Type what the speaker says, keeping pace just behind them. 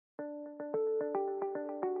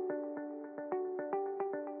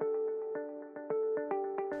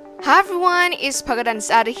Hi everyone, it's Polkadot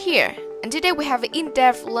Insider here, and today we have an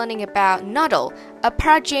in-depth learning about Nodle, a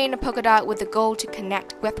parachain Polkadot with the goal to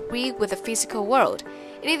connect Web3 with the physical world.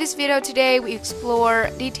 And in this video today, we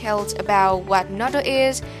explore details about what Nodle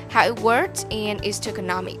is, how it works, and its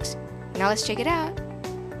tokenomics. Now let's check it out.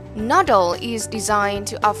 Nodle is designed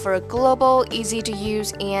to offer a global,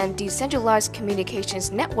 easy-to-use, and decentralized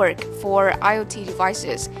communications network for IoT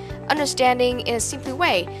devices. Understanding in a simple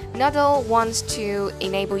way, Nodle wants to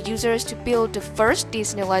enable users to build the first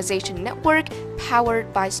decentralization network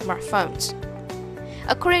powered by smartphones.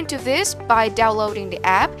 According to this, by downloading the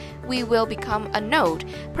app, we will become a node,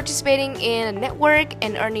 participating in a network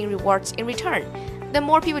and earning rewards in return. The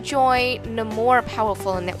more people join, the more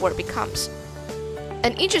powerful a network becomes.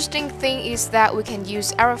 An interesting thing is that we can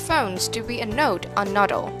use our phones to be a node on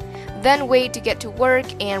Nodle, then wait to get to work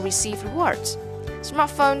and receive rewards.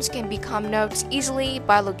 Smartphones can become nodes easily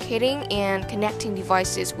by locating and connecting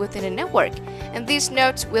devices within a network, and these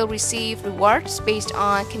nodes will receive rewards based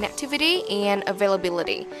on connectivity and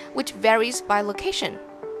availability, which varies by location.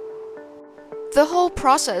 The whole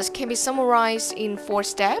process can be summarized in 4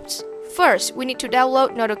 steps. First, we need to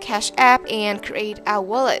download Nodle Cash app and create our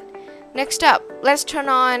wallet. Next up, let's turn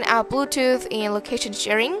on our Bluetooth and location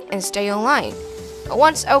sharing and stay online.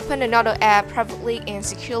 Once open, the Nodle app privately and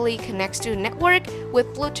securely connects to the network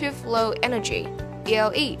with Bluetooth Low Energy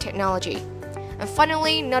 (BLE) technology. And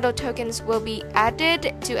finally, Nodle tokens will be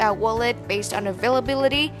added to our wallet based on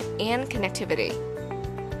availability and connectivity.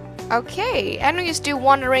 Okay, I know you're still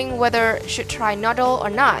wondering whether should try Nodle or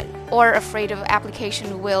not, or afraid of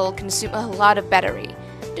application will consume a lot of battery.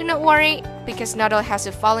 Do not worry, because Nodle has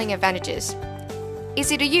the following advantages.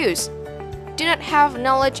 Easy to use. Do not have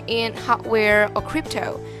knowledge in hardware or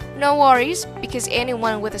crypto. No worries, because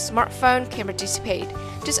anyone with a smartphone can participate.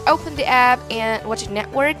 Just open the app and watch the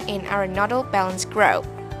network and our Nodle balance grow.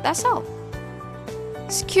 That's all.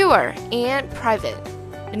 Secure and private.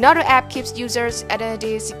 The Nodle app keeps users'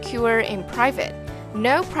 identities secure and private.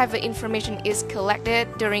 No private information is collected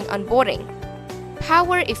during onboarding.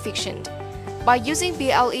 Power efficient. By using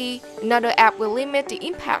BLE, Nodle app will limit the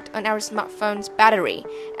impact on our smartphone's battery.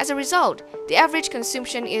 As a result, the average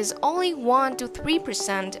consumption is only 1 to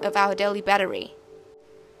 3% of our daily battery.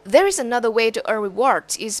 There is another way to earn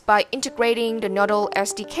rewards is by integrating the Nodle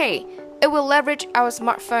SDK. It will leverage our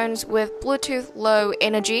smartphones with Bluetooth Low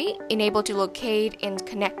Energy, enabled to locate and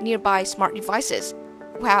connect nearby smart devices.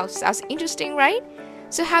 Wow, sounds interesting, right?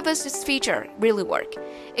 So how does this feature really work?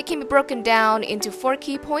 It can be broken down into 4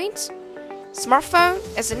 key points. Smartphone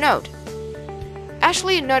as a node.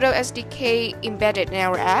 Actually, a Nodle SDK embedded in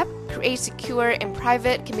our app creates secure and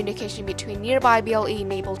private communication between nearby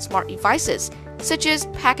BLE-enabled smart devices, such as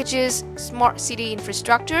packages, smart city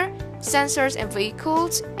infrastructure, sensors and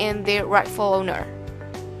vehicles, and their rightful owner.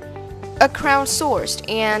 A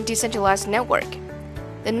crowdsourced and decentralized network.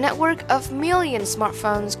 The network of millions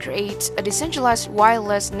smartphones creates a decentralized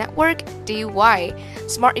wireless network (DUI).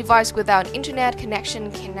 Smart device without internet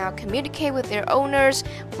connection can now communicate with their owners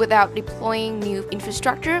without deploying new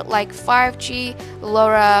infrastructure like 5G,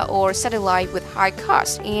 LoRa, or satellite with high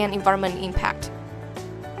cost and environmental impact.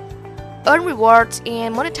 Earn rewards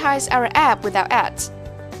and monetize our app without ads.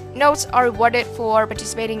 Nodes are rewarded for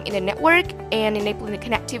participating in the network and enabling the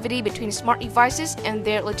connectivity between smart devices and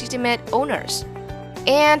their legitimate owners,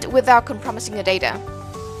 and without compromising the data.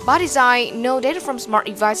 By design, no data from smart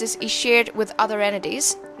devices is shared with other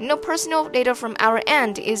entities. No personal data from our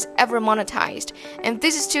end is ever monetized, and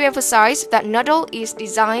this is to emphasize that Nodle is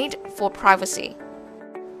designed for privacy.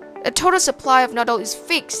 The total supply of Nodle is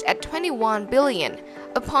fixed at 21 billion.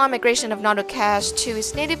 Upon migration of Nodle Cash to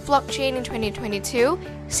its native blockchain in 2022,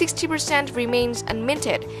 60% remains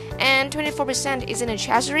unminted, and 24% is in a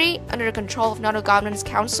treasury under the control of Nodle Governance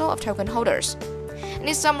Council of Token Holders.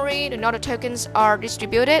 In summary, the Nodle tokens are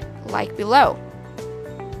distributed like below.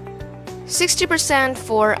 60%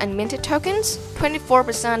 for unminted tokens,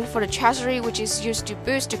 24% for the treasury, which is used to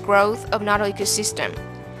boost the growth of Nodle ecosystem,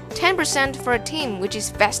 10% for a team, which is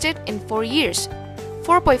vested in 4 years,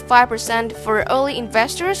 4.5% for early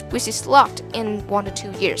investors, which is locked in 1 to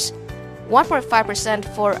 2 years,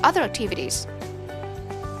 1.5% for other activities.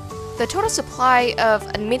 The total supply of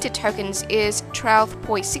unminted tokens is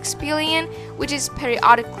 12.6 billion, which is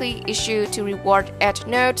periodically issued to reward edge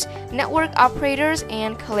nodes, network operators,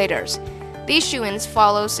 and collators. The issuance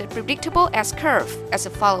follows a predictable S-curve as the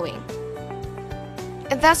following.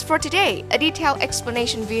 And that's for today, a detailed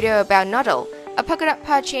explanation video about Nodle, a Polkadot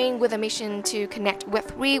parachain with a mission to connect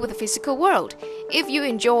Web3 with the physical world. If you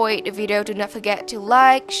enjoyed the video, do not forget to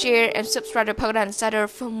like, share, and subscribe to Polkadot Insider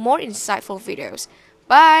for more insightful videos.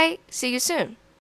 Bye! See you soon!